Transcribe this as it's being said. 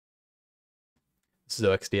This is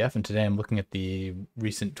OXDF, and today I'm looking at the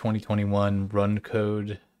recent 2021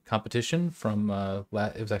 RunCode competition from it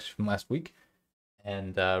was actually from last week.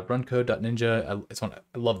 And RunCode.ninja,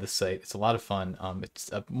 I love this site. It's a lot of fun.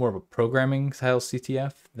 More of a programming style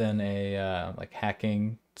CTF than a like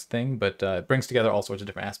hacking thing, but it brings together all sorts of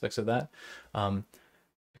different aspects of that.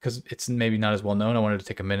 Because it's maybe not as well known, I wanted to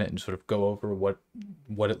take a minute and sort of go over what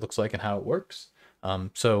it looks like and how it works.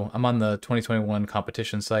 So I'm on the 2021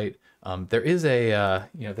 competition site. There is a,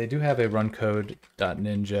 they do have a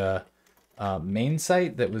RunCode.ninja main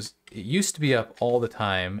site it used to be up all the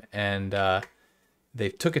time, and they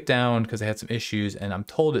took it down because they had some issues, and I'm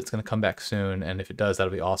told it's going to come back soon, and if it does,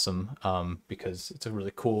 that'll be awesome, because it's a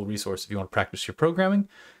really cool resource if you want to practice your programming,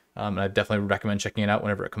 and I definitely recommend checking it out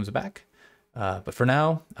whenever it comes back. But for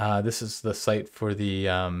now, this is the site for the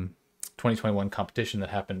 2021 competition that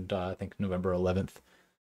happened, I think, November 11th.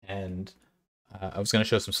 And I was going to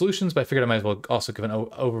show some solutions, but I figured I might as well also give an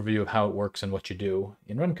overview of how it works and what you do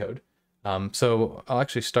in RunCode. So I'll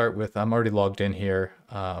actually start with, I'm already logged in here.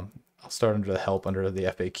 I'll start under the help, under the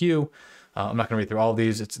FAQ. I'm not going to read through all of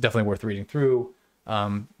these. It's definitely worth reading through.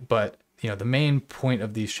 But the main point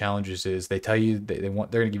of these challenges is they tell you they're going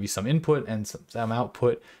to give you some input and some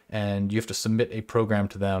output, and you have to submit a program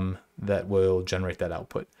to them that will generate that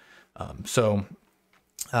output.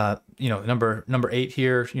 Number 8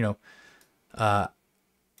 here,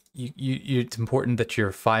 it's important that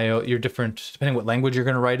your file, depending what language you're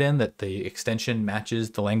going to write in, that the extension matches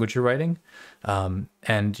the language you're writing.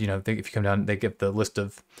 If you come down, they give the list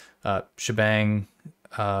of shebang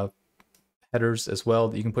headers as well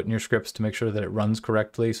that you can put in your scripts to make sure that it runs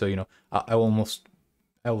correctly. So, I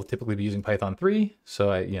will typically be using Python 3.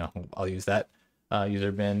 So I'll use that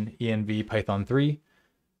user bin env Python 3.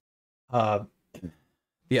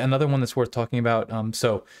 Another one that's worth talking about.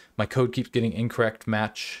 So my code keeps getting incorrect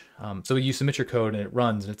match. So you submit your code and it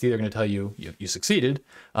runs, and it's either going to tell you you succeeded,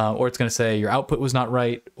 or it's going to say your output was not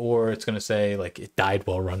right, or it's going to say like it died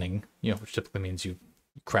while running, which typically means you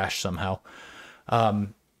crashed somehow.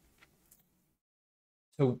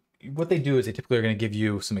 So what they do is they typically are going to give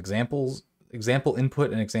you some example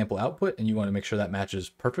input and example output, and you want to make sure that matches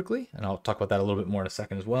perfectly. And I'll talk about that a little bit more in a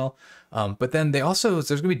second as well. But then there's going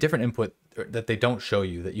to be different input that they don't show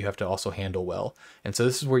you that you have to also handle well. And so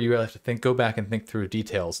this is where you really have to go back and think through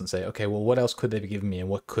details and say, okay, well, what else could they be giving me and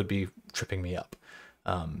what could be tripping me up?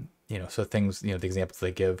 So things, the examples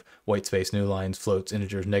they give: white space, new lines, floats,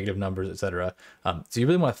 integers, negative numbers, etc. So you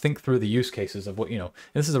really want to think through the use cases of what, and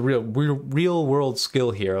this is a real world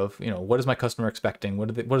skill here of, what is my customer expecting?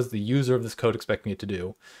 What is the user of this code expecting it to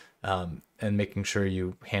do? And making sure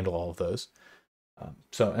you handle all of those.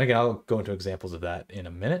 And again, I'll go into examples of that in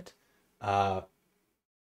a minute. There's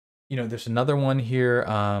another one here.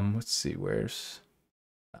 Let's see, where's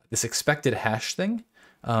this expected hash thing.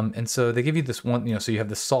 And so they give you this one, so you have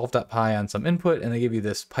this solve.py on some input, and they give you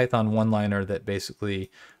this Python one-liner that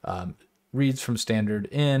basically reads from standard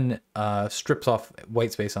in, strips off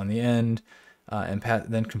white space on the end, and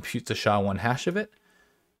then computes a SHA-1 hash of it.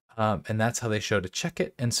 And that's how they show to check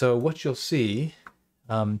it. And so what you'll see,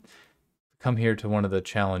 come here to one of the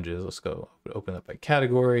challenges. Let's go open up by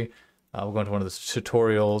category. We'll go into one of the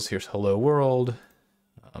tutorials. Here's Hello World.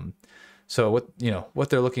 So what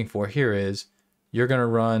they're looking for here is, you're going to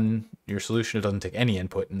run your solution. It doesn't take any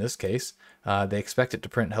input in this case. They expect it to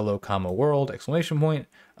print hello, comma, world, exclamation point,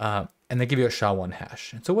 and they give you a SHA-1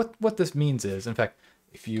 hash. And so what this means is, in fact,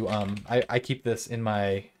 if you, I keep this in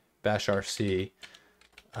my bash RC.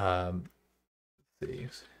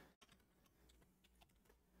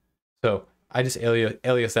 So I just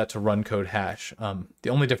alias that to run code hash. The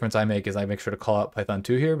only difference I make is I make sure to call out Python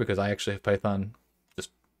 2 here, because I actually have Python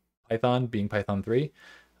being Python 3.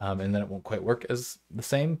 And then it won't quite work as the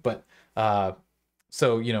same. But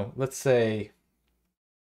let's say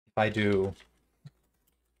if I do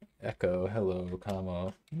echo hello,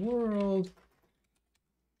 comma, world,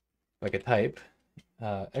 if I could type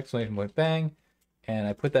exclamation point bang, and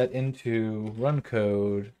I put that into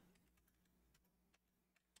RunCode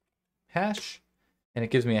hash, and it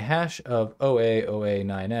gives me a hash of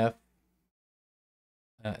OA9F.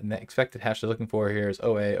 And the expected hash they're looking for here is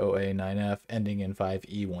OA9F ending in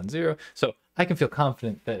 5E10. So I can feel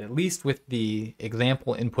confident that at least with the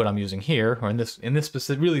example input I'm using here, or in this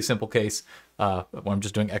specific really simple case, where I'm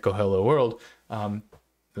just doing echo hello world,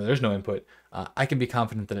 there's no input, I can be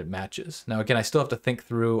confident that it matches. Now again, I still have to think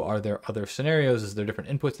through, are there other scenarios? Is there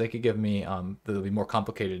different inputs they could give me? That'll be more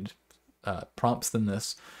complicated prompts than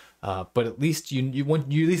this. But at least at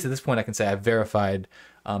least at this point I can say I've verified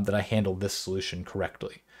that I handled this solution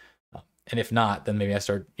correctly. And if not, then maybe I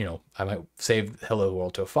start, I might save hello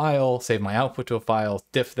world to a file, save my output to a file,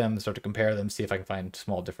 diff them, start to compare them, see if I can find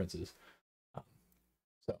small differences.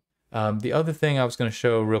 The other thing I was going to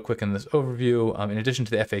show real quick in this overview, in addition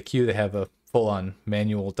to the FAQ, they have a full-on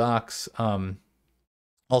manual docs,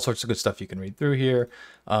 all sorts of good stuff you can read through here.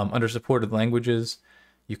 Under supported languages,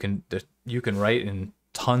 you can write in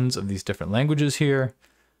tons of these different languages here.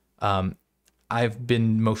 I've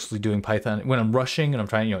been mostly doing Python when I'm rushing and I'm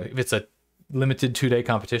trying, if it's a limited 2-day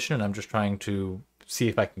competition and I'm just trying to see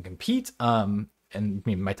if I can compete, and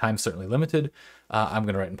my time's certainly limited, I'm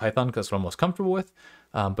going to write in Python because that's what I'm most comfortable with.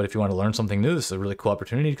 But if you want to learn something new, this is a really cool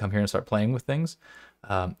opportunity to come here and start playing with things.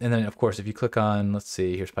 And then, of course, if you click on, let's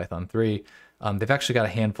see, here's Python 3. They've actually got a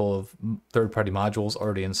handful of third-party modules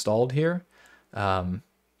already installed here. And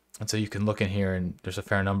so you can look in here and there's a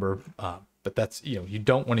fair number. But that's, you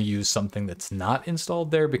don't want to use something that's not installed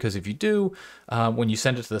there, because if you do, when you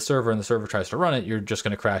send it to the server and the server tries to run it, you're just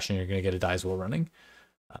going to crash and you're going to get a dies while running.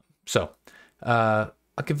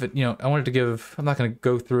 I'll give it, I wanted to give, I'm not going to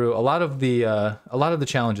go through a lot of the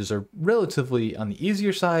challenges are relatively on the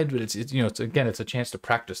easier side, but it's again, it's a chance to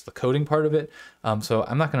practice the coding part of it. So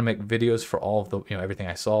I'm not going to make videos for all of the, everything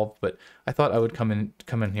I solved, but I thought I would come in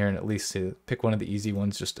here and at least pick one of the easy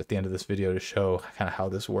ones just at the end of this video to show kind of how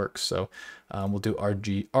this works. So we'll do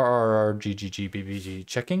RRR, GGG, BBG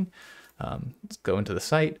checking. Let's go into the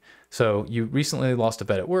site. So you recently lost a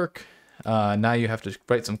bet at work. Now you have to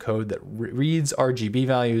write some code that reads RGB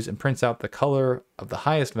values and prints out the color of the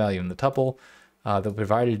highest value in the tuple. They'll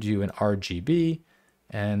provided you an RGB,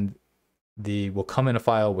 and will come in a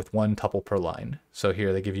file with 1 tuple per line. So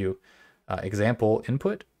here they give you example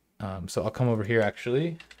input. So I'll come over here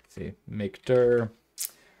actually. Let's see, make dir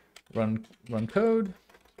run code.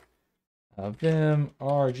 Vim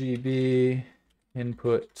RGB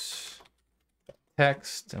input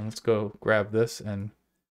text, and let's go grab this and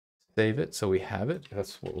save it so we have it.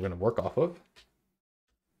 That's what we're going to work off of.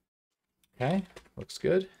 Okay, looks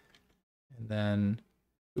good. And then,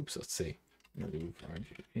 oops, let's see. Move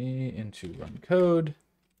RGB into run code.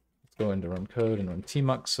 Let's go into run code and run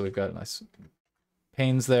tmux. So we've got nice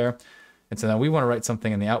panes there. And so now we want to write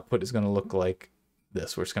something, and the output is going to look like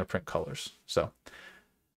this. We're just going to print colors. So,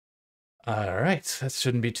 all right, that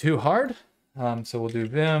shouldn't be too hard. So we'll do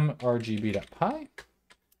vim rgb.py,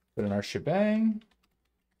 put in our shebang.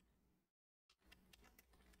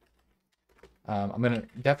 I'm going to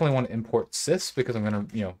definitely want to import sys, because I'm going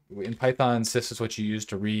to, in Python, sys is what you use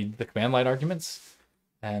to read the command line arguments.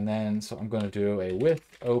 And then, so I'm going to do a with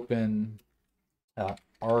open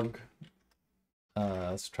arg,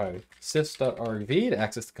 let's try sys.argv to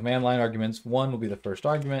access the command line arguments. 1 will be the first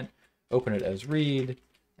argument, open it as read,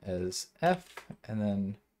 as f, and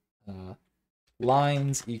then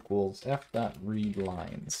lines equals f.read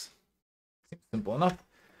lines. Seems simple enough.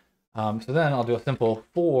 So then I'll do a simple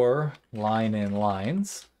for line in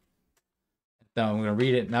lines. Now I'm going to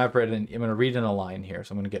read it. Now I've read it. I'm going to read in a line here.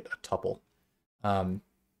 So I'm going to get a tuple. And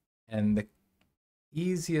the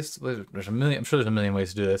easiest, there's a million, I'm sure there's a million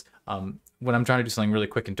ways to do this. When I'm trying to do something really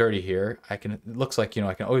quick and dirty here, it looks like,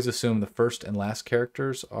 I can always assume the first and last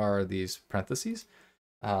characters are these parentheses.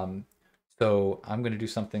 So I'm going to do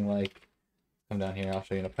something like, come down here, I'll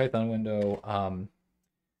show you in a Python window.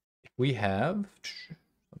 If we have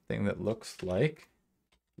something that looks like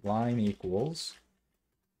line equals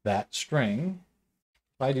that string,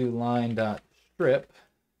 if I do line.strip,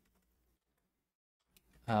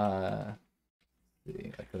 like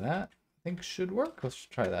that, I think should work. Let's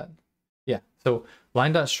try that. Yeah, so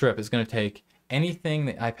line.strip is going to take anything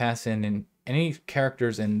that I pass in any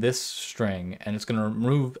characters in this string, and it's going to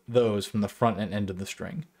remove those from the front and end of the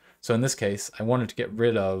string. So in this case, I wanted to get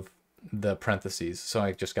rid of the parentheses, so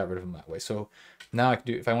I just got rid of them that way. So now I can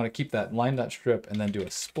do, if I want to keep that line.strip and then do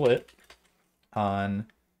a split on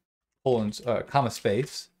comma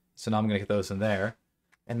space, so now I'm going to get those in there.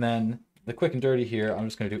 And then the quick and dirty here, I'm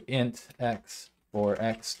just going to do int x for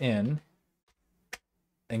x in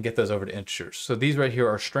and get those over to integers. So these right here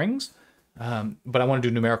are strings, but I want to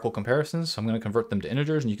do numerical comparisons, so I'm going to convert them to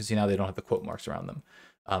integers, and you can see now they don't have the quote marks around them.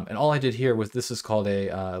 And all I did here was, this is called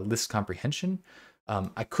a list comprehension.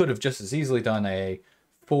 I could have just as easily done a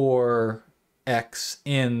for x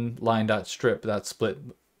in line.strip.split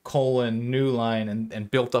colon new line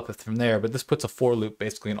and built up from there, but this puts a for loop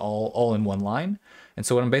basically in all in one line. And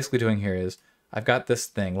so what I'm basically doing here is, I've got this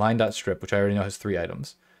thing, line.strip, which I already know has 3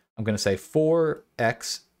 items. I'm going to say for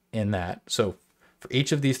x in that. So for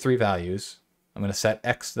each of these 3 values, I'm going to set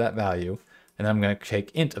x to that value, and then I'm going to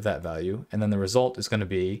take int of that value, and then the result is going to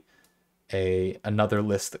be another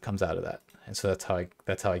list that comes out of that. And so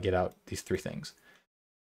that's how I get out these 3 things.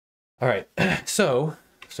 All right, so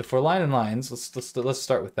for line and lines, let's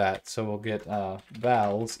start with that. So we'll get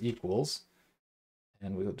vals equals,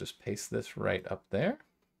 and we'll just paste this right up there.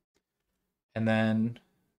 And then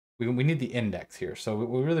we need the index here. So what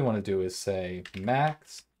we really want to do is say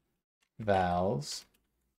max vals,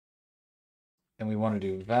 and we want to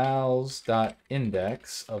do vals dot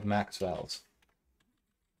index of max vals.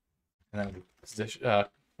 And that would be position.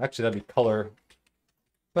 Actually, that'd be color.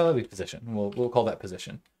 Well, that'd be position. We'll call that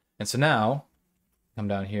position. And so now, come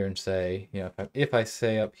down here and say, you know, if I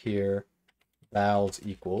say up here, vals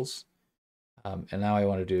equals, and now I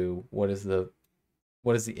want to do what is the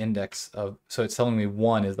index of? So it's telling me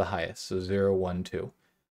 1 is the highest, so 0, 1, 2,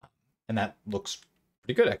 and that looks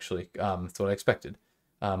pretty good actually. That's what I expected.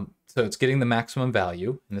 So it's getting the maximum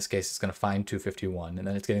value. In this case, it's going to find 251, and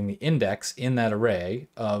then it's getting the index in that array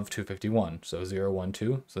of 251. So 0, 1,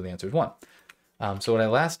 2. So the answer is 1. So what I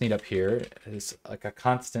last need up here is like a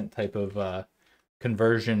constant type of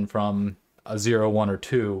conversion from a 0, 1, or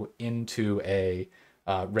 2 into a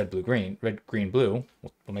red, blue, green. Red, green, blue.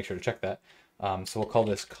 We'll make sure to check that. So we'll call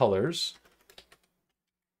this colors.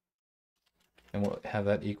 And we'll have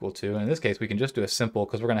that equal to, and in this case, we can just do a simple,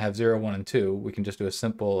 because we're going to have 0, 1, and 2. We can just do a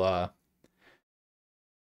simple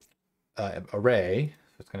array.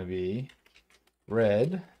 So it's going to be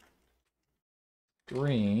red,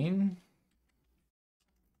 green,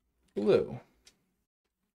 blue.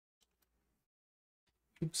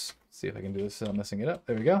 Oops. Let's see if I can do this without messing it up.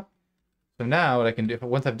 There we go. So now what I can do,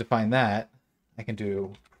 once I've defined that, I can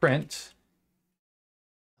do print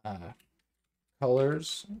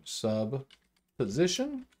colors sub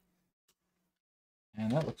position,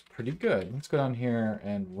 and that looks pretty good. Let's go down here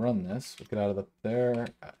and run this. We'll get out of there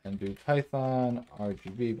and do Python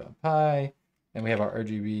rgb.py, and we have our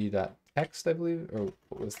rgb.text, I believe, or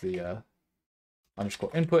what was the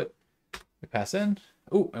underscore input. We pass in.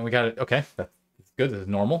 Oh, and we got it. Okay, that's good. This is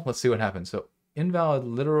normal. Let's see what happens. So invalid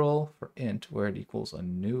literal for int where it equals a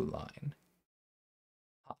new line.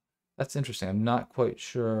 That's interesting. I'm not quite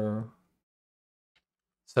sure.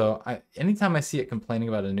 So anytime I see it complaining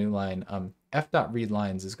about a new line,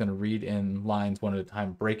 f.readLines is going to read in lines one at a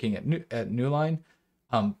time, breaking at new line,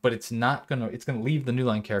 but it's not going to. It's going to leave the new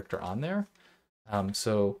line character on there.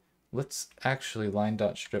 So let's actually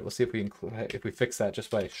line.strip. Let's see if we if we fix that just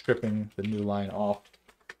by stripping the new line off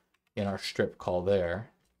in our strip call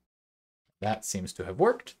there. That seems to have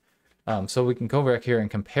worked. So we can go back here and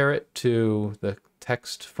compare it to the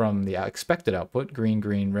text from the expected output. Green,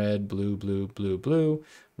 green, red, blue, blue, blue, blue,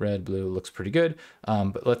 red, blue looks pretty good.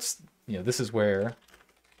 But let's, this is where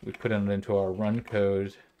we put it into our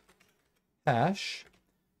RunCode hash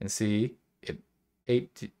and see it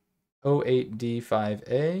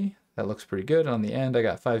 08D5A. That looks pretty good. On the end, I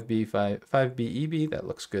got 5BEB. That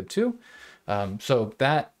looks good too. So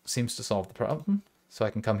that seems to solve the problem. So I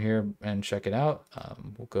can come here and check it out.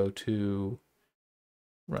 We'll go to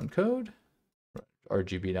RunCode,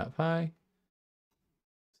 rgb.py,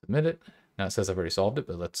 submit it. Now it says I've already solved it,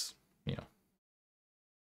 but let's,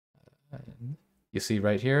 you see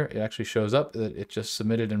right here, it actually shows up that it just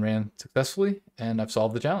submitted and ran successfully, and I've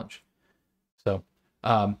solved the challenge. So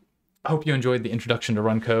I hope you enjoyed the introduction to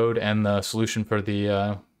RunCode and the solution for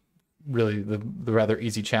the really the rather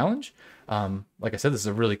easy challenge. Like I said, this is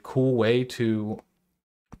a really cool way to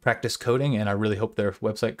practice coding, and I really hope their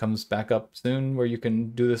website comes back up soon where you can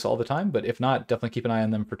do this all the time. But if not, definitely keep an eye on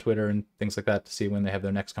them for Twitter and things like that to see when they have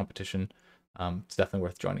their next competition. It's definitely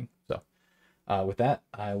worth joining. So with that,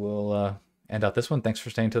 I will end out this one. Thanks for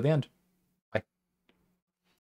staying till the end.